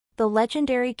The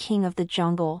legendary king of the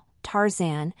jungle,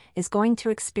 Tarzan, is going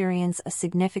to experience a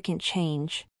significant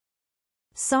change.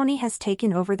 Sony has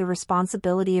taken over the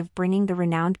responsibility of bringing the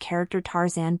renowned character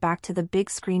Tarzan back to the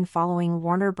big screen following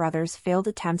Warner Bros.' failed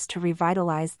attempts to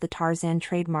revitalize the Tarzan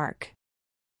trademark.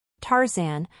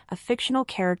 Tarzan, a fictional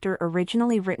character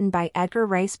originally written by Edgar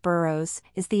Rice Burroughs,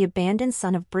 is the abandoned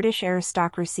son of British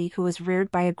aristocracy who was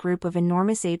reared by a group of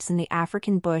enormous apes in the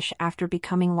African bush after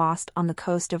becoming lost on the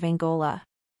coast of Angola.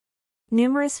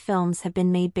 Numerous films have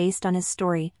been made based on his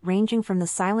story, ranging from the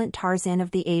silent Tarzan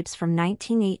of the Apes from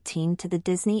 1918 to the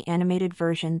Disney animated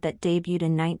version that debuted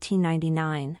in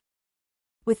 1999.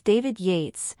 With David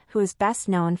Yates, who is best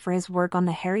known for his work on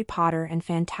the Harry Potter and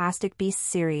Fantastic Beasts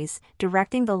series,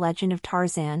 directing The Legend of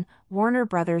Tarzan, Warner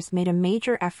Bros. Made a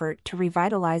major effort to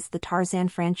revitalize the Tarzan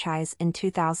franchise in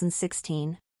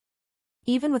 2016.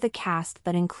 Even with a cast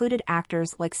that included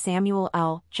actors like Samuel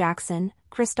L. Jackson,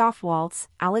 Christoph Waltz,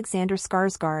 Alexander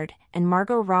Skarsgård, and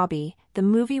Margot Robbie, the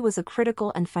movie was a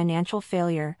critical and financial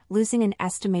failure, losing an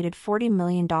estimated $40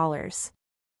 million.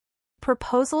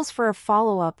 Proposals for a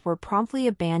follow-up were promptly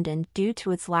abandoned due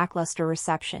to its lackluster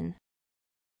reception.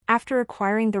 After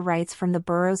acquiring the rights from the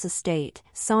Burroughs estate,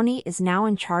 Sony is now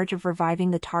in charge of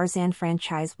reviving the Tarzan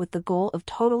franchise with the goal of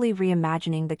totally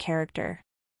reimagining the character.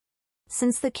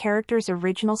 Since the character's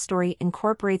original story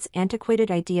incorporates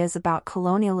antiquated ideas about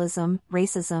colonialism,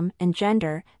 racism, and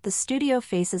gender, the studio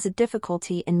faces a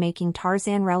difficulty in making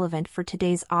Tarzan relevant for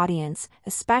today's audience,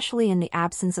 especially in the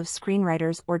absence of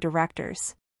screenwriters or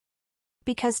directors.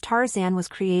 Because Tarzan was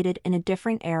created in a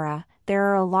different era, there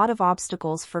are a lot of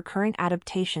obstacles for current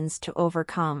adaptations to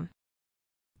overcome.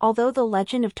 Although The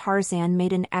Legend of Tarzan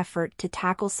made an effort to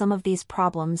tackle some of these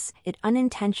problems, it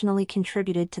unintentionally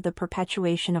contributed to the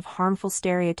perpetuation of harmful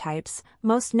stereotypes,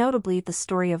 most notably the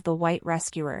story of the white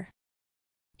rescuer.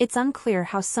 It's unclear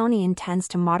how Sony intends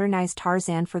to modernize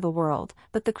Tarzan for the world,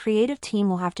 but the creative team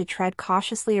will have to tread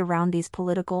cautiously around these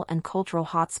political and cultural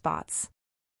hotspots.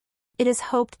 It is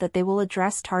hoped that they will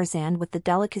address Tarzan with the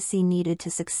delicacy needed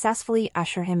to successfully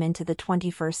usher him into the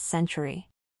 21st century.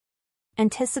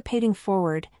 Anticipating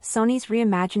forward, Sony's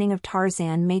reimagining of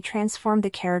Tarzan may transform the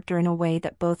character in a way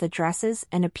that both addresses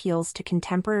and appeals to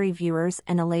contemporary viewers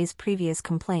and allays previous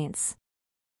complaints.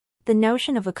 The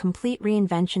notion of a complete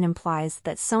reinvention implies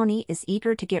that Sony is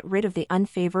eager to get rid of the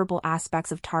unfavorable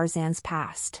aspects of Tarzan's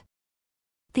past.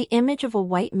 The image of a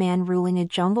white man ruling a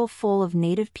jungle full of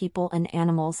native people and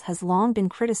animals has long been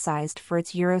criticized for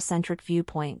its Eurocentric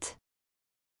viewpoint.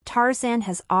 Tarzan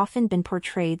has often been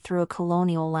portrayed through a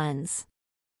colonial lens.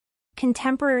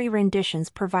 Contemporary renditions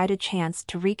provide a chance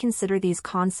to reconsider these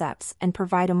concepts and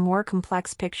provide a more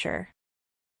complex picture.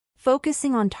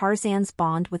 Focusing on Tarzan's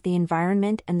bond with the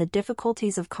environment and the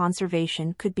difficulties of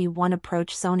conservation could be one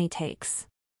approach Sony takes.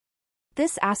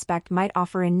 This aspect might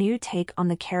offer a new take on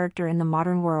the character in the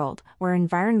modern world, where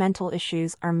environmental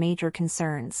issues are major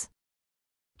concerns.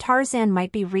 Tarzan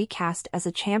might be recast as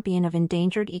a champion of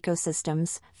endangered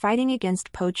ecosystems, fighting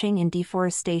against poaching and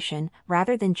deforestation,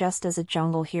 rather than just as a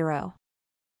jungle hero.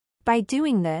 By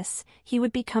doing this, he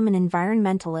would become an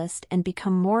environmentalist and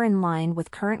become more in line with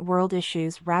current world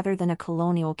issues rather than a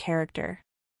colonial character.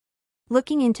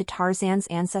 Looking into Tarzan's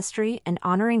ancestry and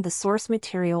honoring the source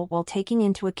material while taking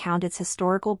into account its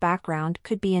historical background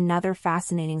could be another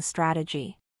fascinating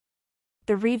strategy.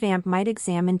 The revamp might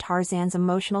examine Tarzan's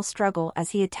emotional struggle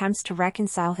as he attempts to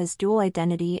reconcile his dual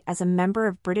identity as a member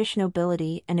of British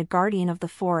nobility and a guardian of the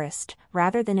forest,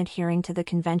 rather than adhering to the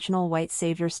conventional white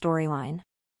savior storyline.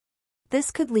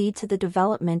 This could lead to the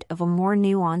development of a more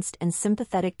nuanced and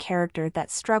sympathetic character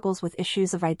that struggles with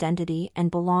issues of identity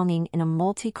and belonging in a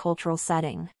multicultural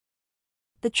setting.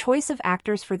 The choice of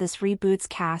actors for this reboot's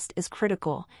cast is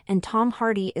critical, and Tom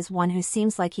Hardy is one who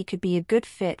seems like he could be a good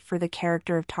fit for the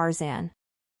character of Tarzan.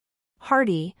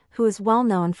 Hardy, who is well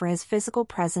known for his physical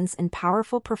presence and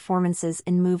powerful performances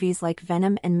in movies like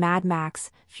Venom and Mad Max: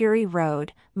 Fury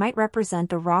Road, might represent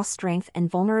the raw strength and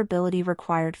vulnerability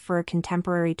required for a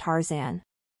contemporary Tarzan.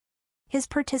 His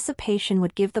participation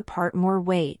would give the part more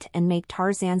weight and make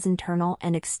Tarzan's internal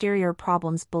and exterior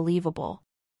problems believable.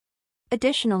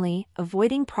 Additionally,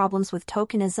 avoiding problems with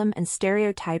tokenism and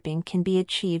stereotyping can be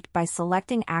achieved by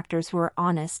selecting actors who are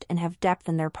honest and have depth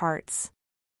in their parts.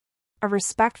 A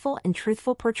respectful and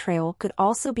truthful portrayal could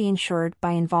also be ensured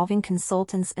by involving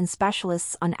consultants and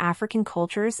specialists on African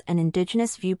cultures and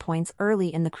indigenous viewpoints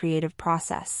early in the creative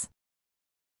process.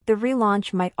 The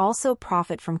relaunch might also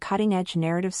profit from cutting-edge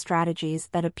narrative strategies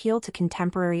that appeal to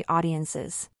contemporary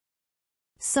audiences.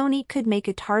 Sony could make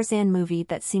a Tarzan movie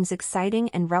that seems exciting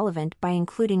and relevant by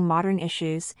including modern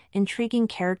issues, intriguing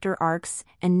character arcs,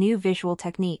 and new visual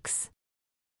techniques.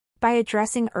 By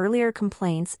addressing earlier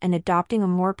complaints and adopting a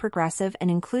more progressive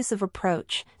and inclusive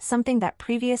approach, something that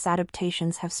previous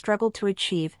adaptations have struggled to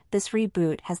achieve, this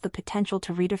reboot has the potential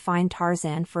to redefine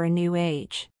Tarzan for a new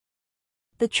age.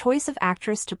 The choice of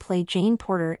actress to play Jane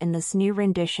Porter in this new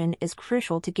rendition is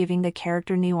crucial to giving the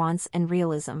character nuance and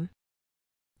realism.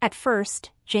 At first,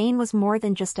 Jane was more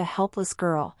than just a helpless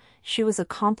girl, she was a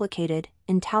complicated,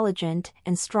 intelligent,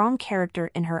 and strong character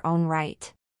in her own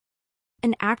right.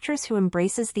 An actress who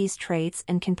embraces these traits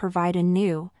and can provide a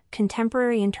new,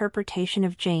 contemporary interpretation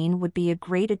of Jane would be a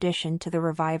great addition to the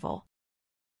revival.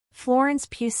 Florence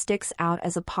Pugh sticks out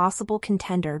as a possible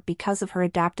contender because of her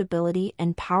adaptability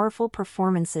and powerful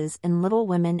performances in Little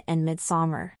Women and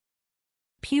Midsommar.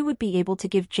 Pugh would be able to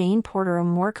give Jane Porter a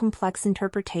more complex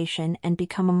interpretation and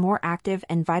become a more active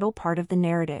and vital part of the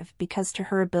narrative because to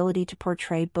her ability to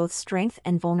portray both strength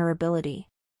and vulnerability.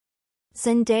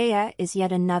 Zendaya is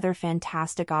yet another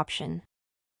fantastic option.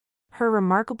 Her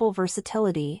remarkable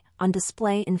versatility, on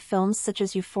display in films such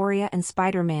as Euphoria and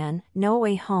Spider-Man: No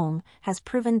Way Home, has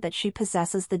proven that she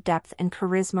possesses the depth and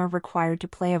charisma required to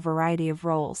play a variety of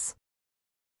roles.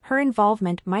 Her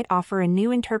involvement might offer a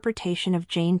new interpretation of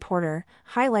Jane Porter,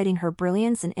 highlighting her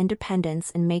brilliance and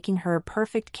independence and making her a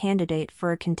perfect candidate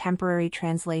for a contemporary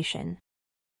translation.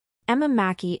 Emma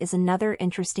Mackey is another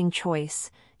interesting choice.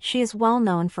 She is well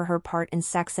known for her part in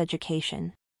Sex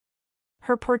Education.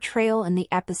 Her portrayal in the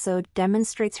episode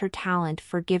demonstrates her talent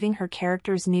for giving her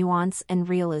characters nuance and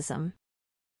realism.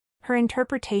 Her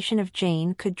interpretation of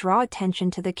Jane could draw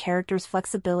attention to the character's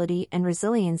flexibility and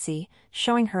resiliency,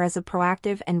 showing her as a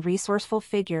proactive and resourceful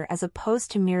figure as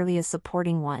opposed to merely a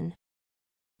supporting one.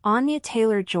 Anya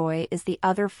Taylor-Joy is the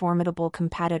other formidable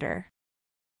competitor.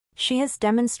 She has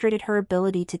demonstrated her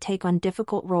ability to take on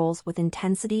difficult roles with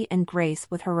intensity and grace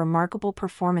with her remarkable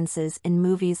performances in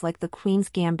movies like The Queen's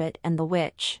Gambit and The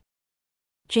Witch.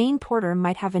 Jane Porter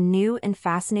might have a new and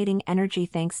fascinating energy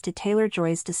thanks to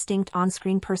Taylor-Joy's distinct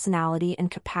on-screen personality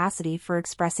and capacity for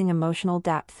expressing emotional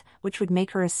depth, which would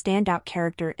make her a standout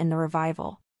character in the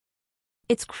revival.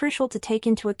 It's crucial to take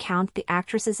into account the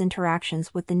actress's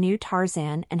interactions with the new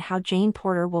Tarzan and how Jane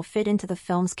Porter will fit into the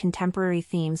film's contemporary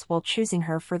themes while choosing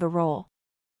her for the role.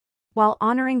 While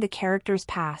honoring the character's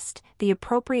past, the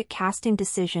appropriate casting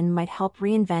decision might help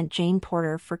reinvent Jane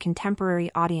Porter for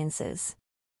contemporary audiences.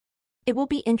 It will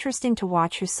be interesting to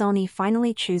watch who Sony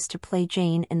finally choose to play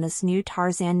Jane in this new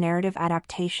Tarzan narrative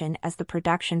adaptation as the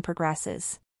production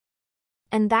progresses.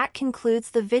 And that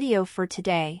concludes the video for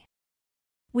today.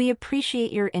 We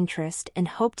appreciate your interest and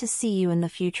hope to see you in the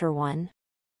future one.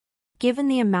 Given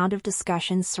the amount of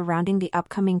discussions surrounding the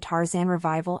upcoming Tarzan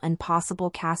revival and possible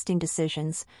casting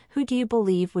decisions, who do you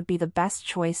believe would be the best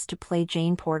choice to play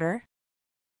Jane Porter?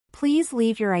 Please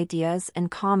leave your ideas and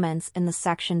comments in the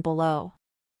section below.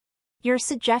 Your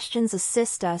suggestions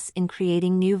assist us in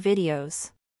creating new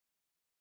videos.